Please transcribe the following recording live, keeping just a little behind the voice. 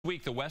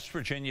Week, the West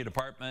Virginia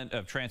Department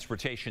of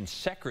Transportation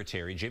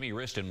Secretary Jimmy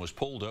Wriston was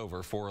pulled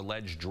over for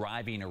alleged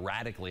driving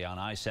erratically on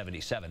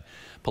I-77.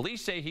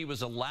 Police say he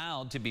was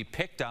allowed to be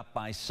picked up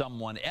by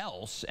someone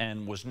else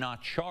and was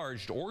not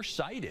charged or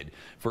cited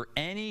for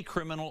any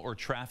criminal or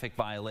traffic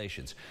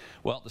violations.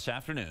 Well, this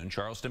afternoon,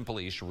 Charleston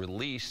police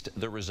released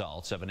the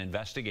results of an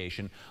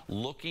investigation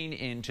looking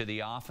into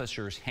the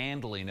officer's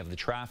handling of the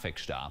traffic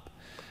stop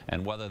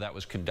and whether that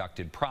was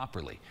conducted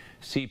properly.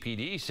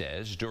 CPD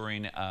says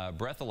during a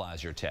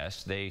breathalyzer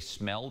test, they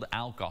smelled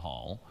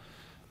alcohol,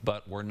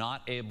 but were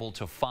not able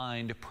to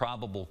find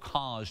probable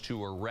cause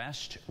to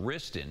arrest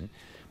Wriston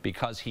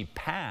because he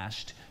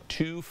passed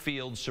 2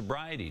 field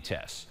sobriety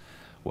tests.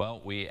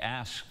 Well, we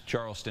asked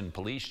Charleston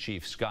Police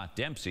Chief Scott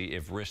Dempsey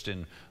if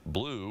Wriston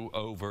blew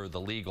over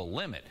the legal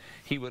limit.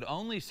 He would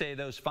only say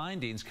those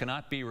findings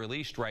cannot be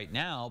released right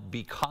now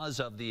because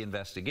of the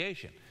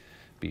investigation.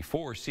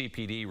 Before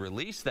CPD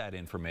released that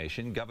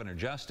information, Governor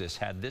Justice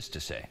had this to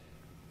say.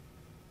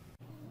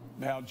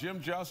 Now,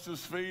 Jim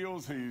Justice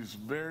feels he's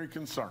very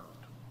concerned.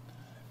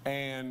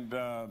 And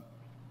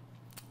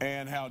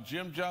how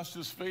Jim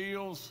Justice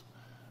feels,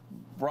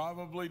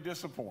 probably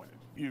disappointed.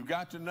 You've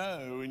got to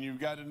know, and you've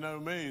got to know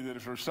me, that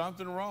if there's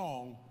something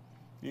wrong,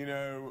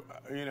 I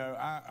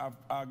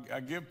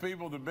give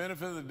people the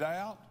benefit of the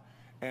doubt,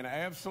 and I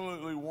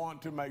absolutely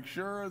want to make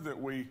sure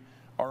that we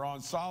are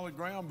on solid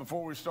ground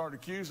before we start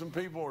accusing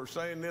people or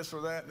saying this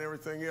or that and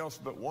everything else.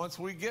 But once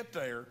we get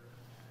there,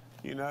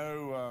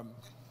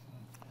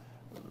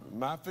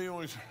 my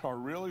feelings are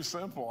really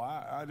simple.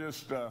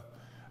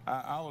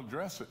 I'll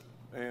address it,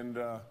 and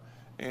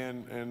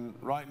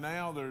right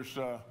now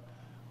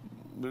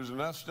there's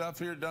enough stuff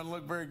here that doesn't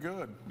look very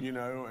good,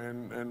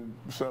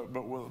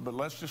 but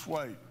let's just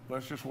wait.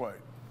 Let's just wait.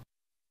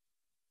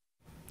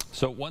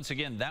 So once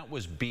again, that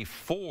was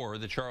before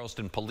the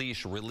Charleston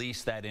police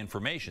released that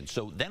information.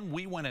 So then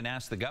we went and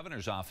asked the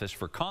governor's office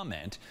for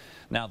comment.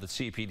 Now that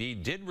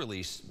CPD did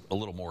release a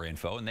little more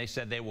info, and they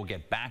said they will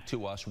get back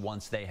to us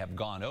once they have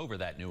gone over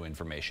that new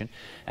information.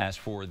 As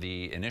for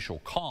the initial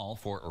call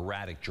for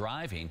erratic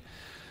driving,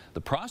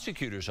 the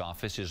prosecutor's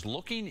office is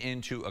looking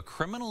into a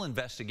criminal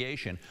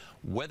investigation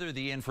whether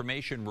the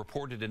information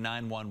reported to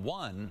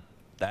 911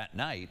 that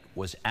night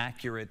was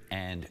accurate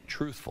and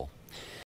truthful.